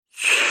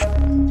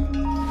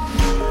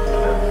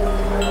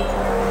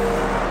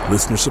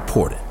Listener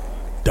supported.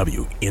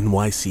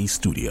 WNYC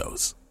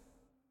Studios.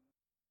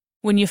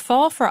 When you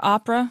fall for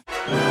opera,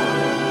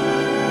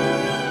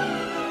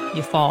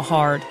 you fall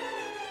hard.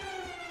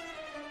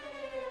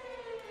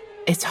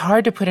 It's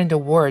hard to put into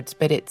words,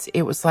 but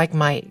it was like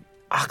my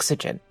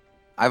oxygen.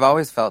 I've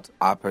always felt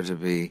opera to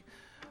be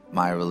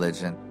my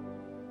religion.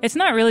 It's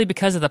not really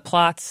because of the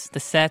plots, the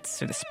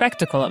sets, or the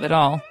spectacle of it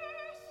all,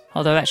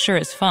 although that sure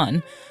is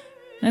fun.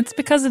 It's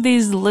because of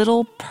these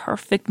little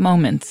perfect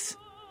moments.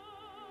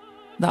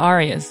 The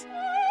arias.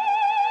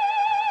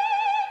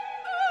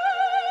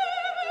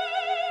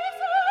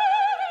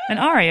 An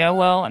aria,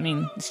 well,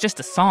 it's just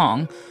a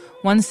song.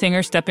 One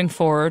singer stepping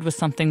forward with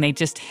something they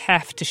just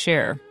have to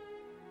share.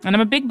 And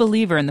I'm a big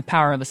believer in the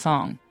power of a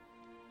song.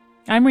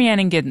 I'm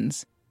Rhiannon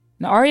Giddens.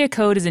 The Aria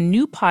Code is a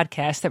new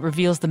podcast that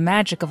reveals the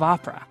magic of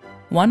opera,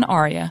 one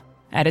aria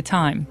at a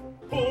time.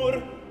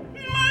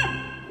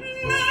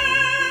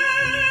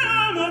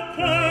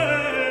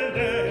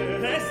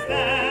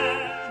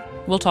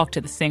 We'll talk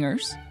to the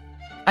singers.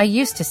 I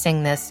used to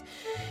sing this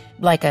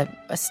like a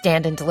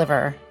stand and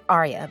deliver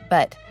aria,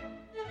 but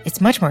it's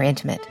much more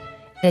intimate.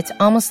 It's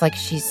almost like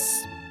she's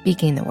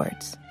speaking the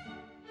words.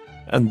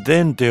 And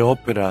then the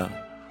opera,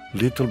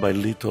 little by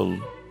little,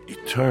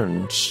 it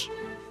turns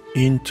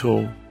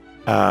into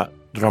a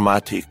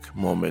dramatic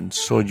moment.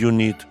 So you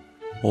need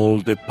all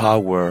the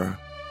power.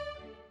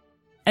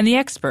 And the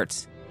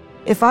experts.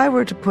 If I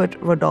were to put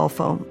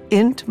Rodolfo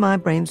into my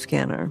brain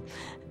scanner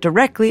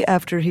directly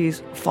after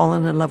he's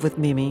fallen in love with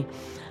Mimi,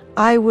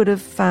 I would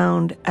have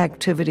found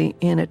activity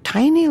in a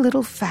tiny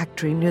little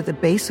factory near the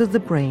base of the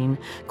brain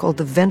called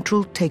the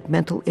ventral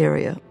tegmental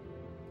area.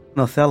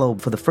 Othello,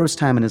 for the first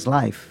time in his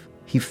life,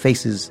 he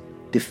faces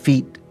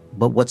defeat,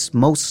 but what's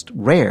most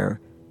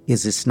rare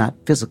is it's not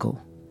physical.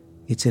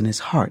 It's in his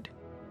heart.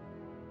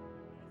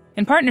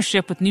 In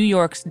partnership with New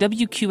York's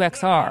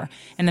WQXR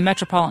and the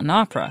Metropolitan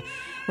Opera,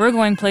 we're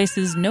going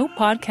places no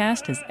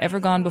podcast has ever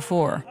gone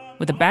before,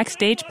 with a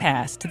backstage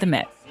pass to the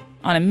Met,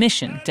 on a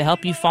mission to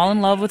help you fall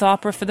in love with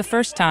opera for the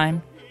first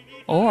time,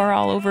 or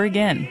all over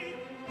again.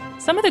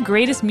 Some of the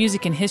greatest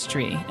music in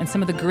history and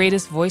some of the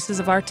greatest voices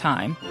of our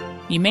time,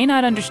 you may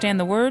not understand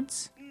the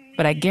words,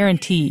 but I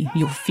guarantee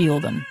you'll feel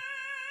them.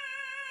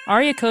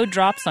 Aria Code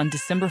drops on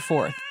December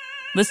 4th.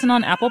 Listen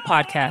on Apple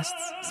Podcasts,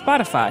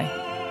 Spotify,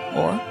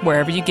 or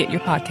wherever you get your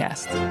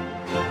podcasts.